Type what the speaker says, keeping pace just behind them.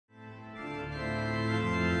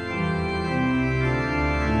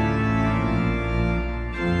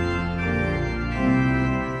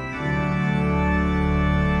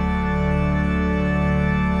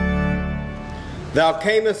Thou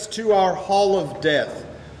camest to our hall of death,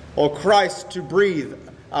 O Christ, to breathe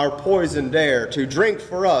our poisoned air, to drink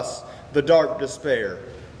for us the dark despair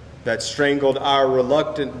that strangled our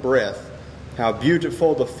reluctant breath. How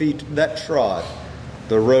beautiful the feet that trod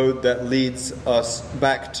the road that leads us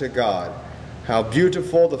back to God. How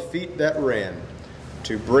beautiful the feet that ran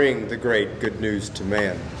to bring the great good news to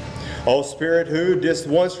man. O Spirit, who didst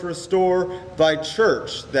once restore thy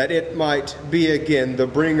church, that it might be again the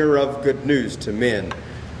bringer of good news to men,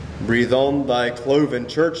 breathe on thy cloven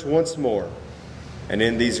church once more, and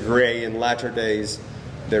in these gray and latter days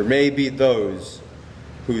there may be those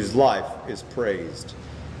whose life is praised,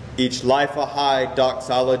 each life a high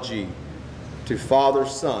doxology to Father,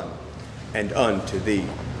 Son, and unto thee.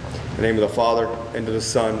 In the name of the Father, and of the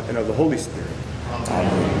Son, and of the Holy Spirit.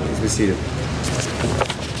 Amen. Please be seated.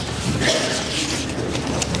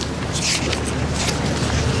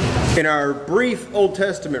 In our brief Old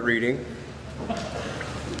Testament reading,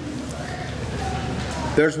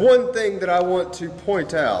 there's one thing that I want to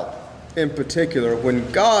point out in particular. When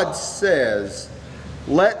God says,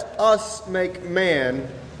 "Let us make man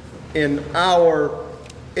in our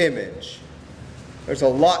image," there's a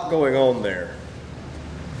lot going on there.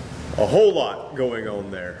 A whole lot going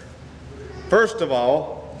on there. First of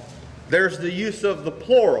all, there's the use of the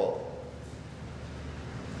plural.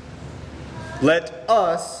 Let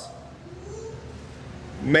us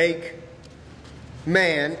make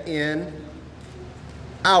man in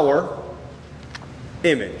our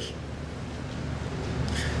image.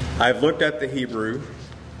 I've looked at the Hebrew.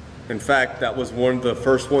 In fact, that was one of the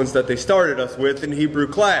first ones that they started us with in Hebrew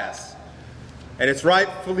class. And it's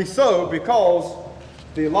rightfully so, because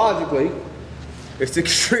theologically, it's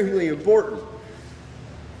extremely important.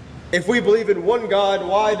 If we believe in one God,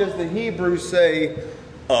 why does the Hebrew say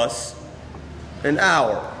us and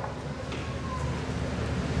our?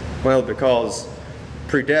 Well, because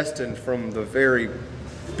predestined from the very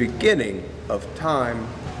beginning of time,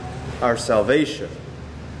 our salvation,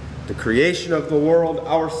 the creation of the world,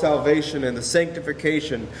 our salvation, and the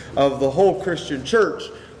sanctification of the whole Christian church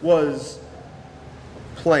was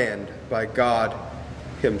planned by God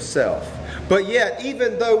Himself. But yet,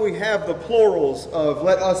 even though we have the plurals of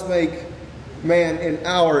 "let us make man in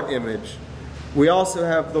our image," we also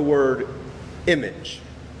have the word image.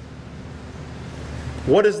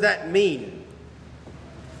 What does that mean,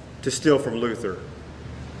 to steal from Luther?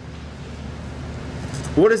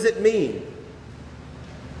 What does it mean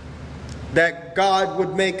that God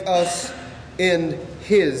would make us in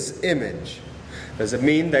His image? Does it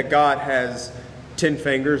mean that God has 10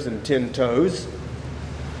 fingers and 10 toes,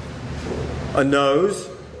 a nose,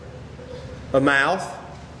 a mouth?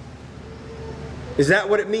 Is that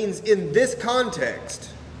what it means in this context?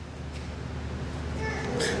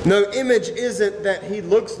 No, image isn't that He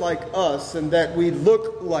looks like us and that we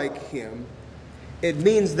look like Him. It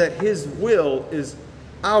means that His will is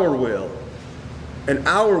our will, and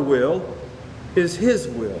our will is His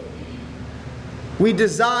will. We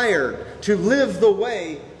desired to live the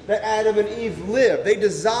way that Adam and Eve lived. They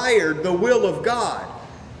desired the will of God.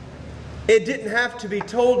 It didn't have to be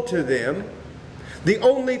told to them. The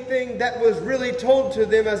only thing that was really told to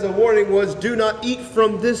them as a warning was, do not eat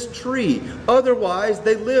from this tree. Otherwise,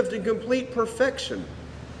 they lived in complete perfection.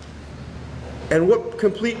 And what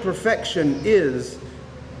complete perfection is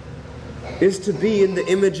to be in the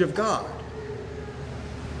image of God.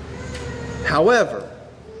 However,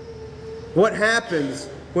 what happens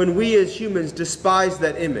when we as humans despise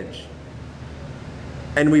that image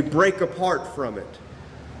and we break apart from it?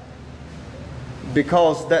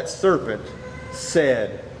 Because that serpent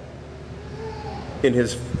said in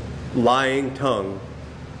his lying tongue,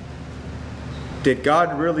 did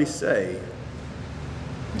God really say,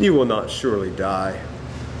 "You will not surely die"?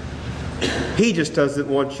 He just doesn't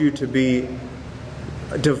want you to be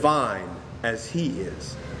divine as He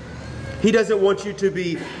is. He doesn't want you to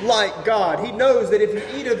be like God. He knows that if you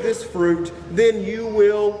eat of this fruit, then you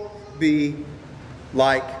will be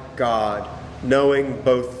like God, knowing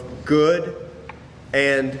both good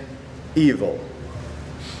and evil.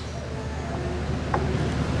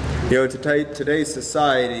 You know, in today's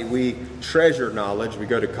society, we treasure knowledge. We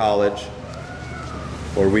go to college,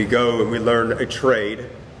 or we go and we learn a trade,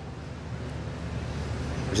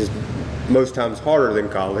 which is most times harder than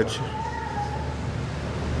college.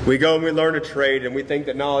 We go and we learn a trade, and we think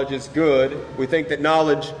that knowledge is good. We think that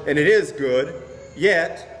knowledge, and it is good,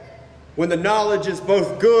 yet when the knowledge is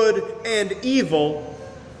both good and evil,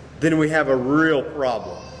 then we have a real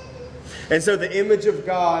problem. And so the image of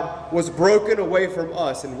God was broken away from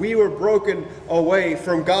us, and we were broken away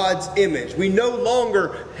from God's image. We no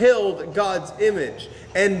longer held God's image,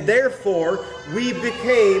 and therefore we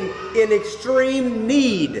became in extreme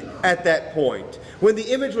need at that point. When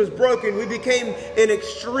the image was broken, we became in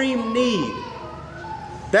extreme need.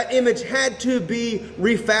 That image had to be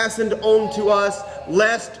refastened onto us,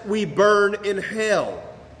 lest we burn in hell.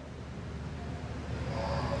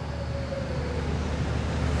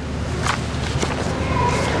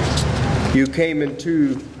 You came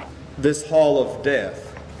into this hall of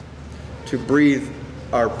death to breathe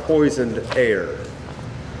our poisoned air,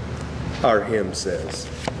 our hymn says.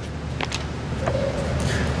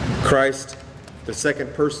 Christ, the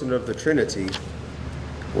second person of the Trinity,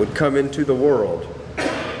 would come into the world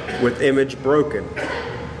with image broken,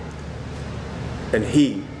 and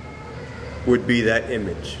He would be that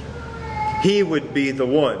image. He would be the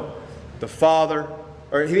one, the Father,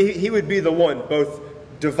 or He would be the one, both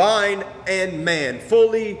divine and man,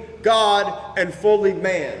 fully God and fully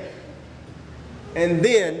man. And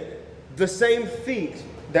then the same feet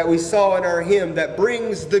that we saw in our hymn that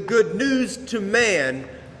brings the good news to man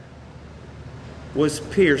was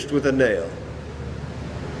pierced with a nail.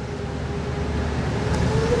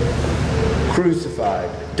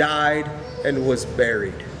 Crucified, died, and was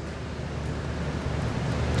buried.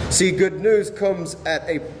 See, good news comes at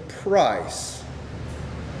a price.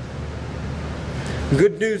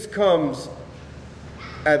 Good news comes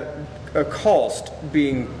at a cost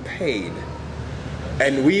being paid.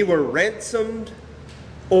 And we were ransomed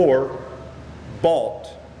or bought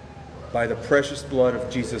by the precious blood of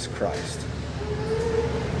Jesus Christ.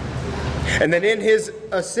 And then in His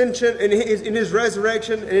ascension, in his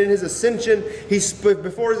resurrection, and in His ascension,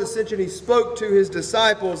 before His ascension, He spoke to His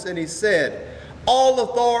disciples and He said, "All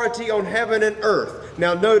authority on heaven and earth."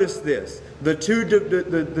 Now notice this, the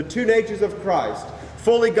two natures of Christ,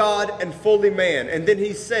 fully God and fully man. And then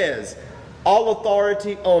He says, all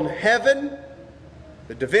authority on heaven,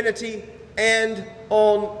 the divinity, and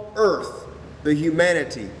on earth, the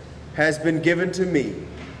humanity, has been given to me.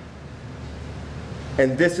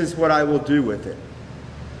 And this is what I will do with it.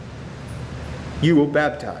 You will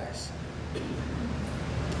baptize.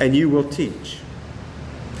 And you will teach.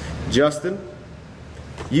 Justin,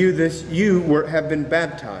 you have been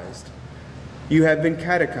baptized. You have been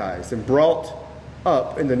catechized and brought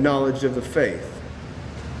up in the knowledge of the faith.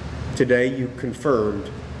 Today you confirmed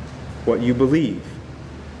what you believe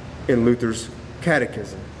in Luther's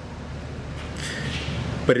catechism.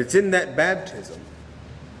 But it's in that baptism,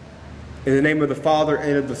 in the name of the Father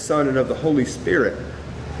and of the Son and of the Holy Spirit,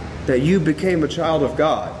 that you became a child of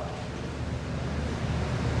God.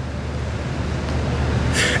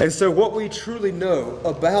 And so what we truly know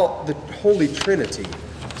about the Holy Trinity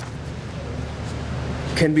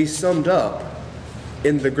can be summed up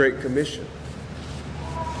in the Great Commission.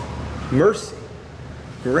 Mercy,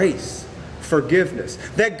 grace, forgiveness.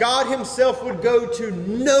 That God Himself would go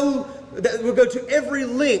to every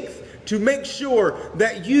length to make sure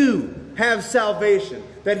that you have salvation.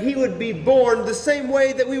 That He would be born the same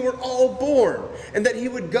way that we were all born. And that He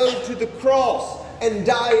would go to the cross and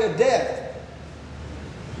die a death.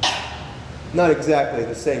 Not exactly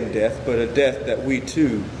the same death, but a death that we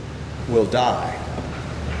too will die.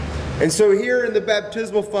 And so here in the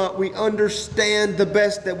baptismal font, we understand the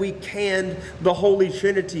best that we can the Holy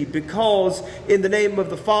Trinity, because in the name of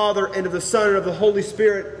the Father and of the Son and of the Holy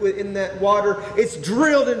Spirit in that water, it's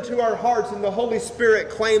drilled into our hearts, and the Holy Spirit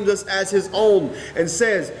claims us as His own and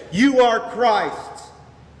says, "You are Christ.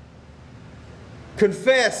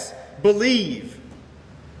 Confess, believe."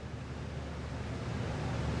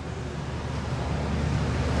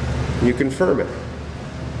 You confirm it.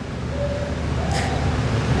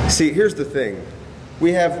 See, here's the thing.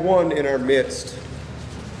 We have one in our midst,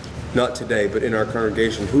 not today, but in our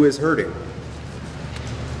congregation, who is hurting.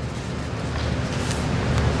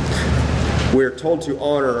 We're told to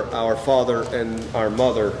honor our father and our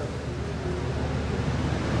mother,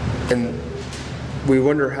 and we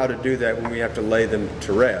wonder how to do that when we have to lay them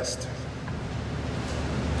to rest.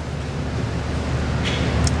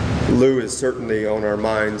 Lou is certainly on our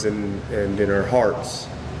minds and in our hearts.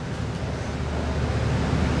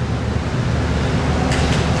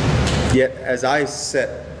 Yet, as I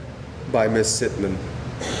sat by Miss Sitman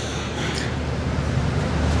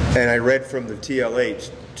and I read from the TLH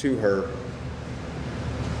to her,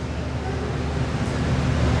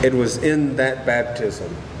 it was in that baptism,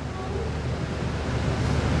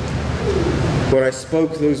 when I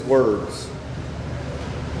spoke those words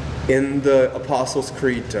in the Apostles'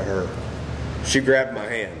 Creed to her, she grabbed my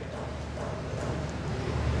hand.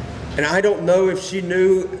 And I don't know if she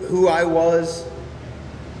knew who I was,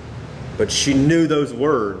 but she knew those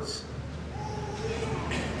words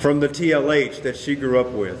from the TLH that she grew up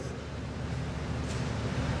with.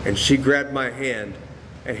 And she grabbed my hand,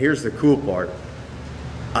 and here's the cool part.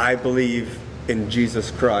 I believe in Jesus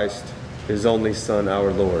Christ, His only Son,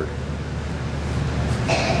 our Lord.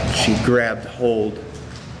 She grabbed hold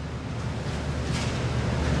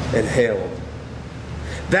and held.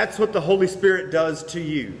 That's what the Holy Spirit does to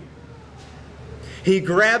you. He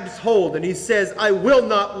grabs hold and He says, I will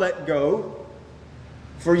not let go,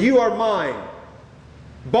 for you are mine,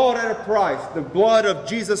 bought at a price, the blood of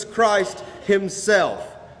Jesus Christ Himself,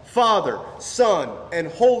 Father, Son, and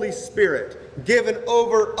Holy Spirit, given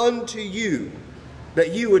over unto you,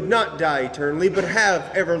 that you would not die eternally, but have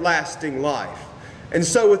everlasting life. And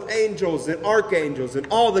so with angels and archangels and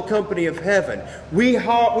all the company of heaven, we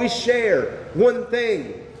share one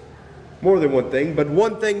thing, more than one thing, but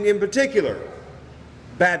one thing in particular,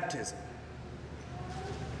 baptism.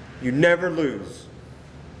 You never lose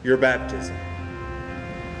your baptism.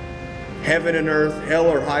 Heaven and earth, hell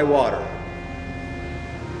or high water,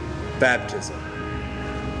 baptism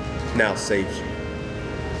now saves you.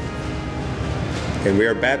 And we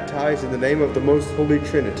are baptized in the name of the most holy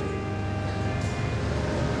Trinity.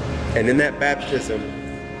 And in that baptism,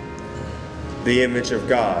 the image of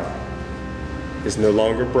God is no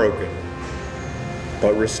longer broken,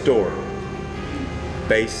 but restored,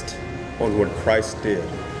 based on what Christ did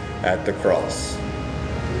at the cross.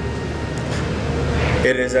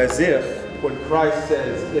 It is as if when Christ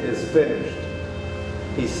says, it is finished,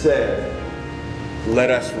 He said,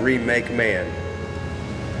 let us remake man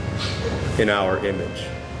in our image.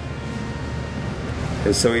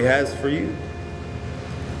 And so He has for you.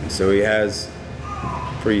 And so He has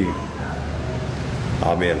for you.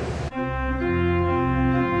 Amen.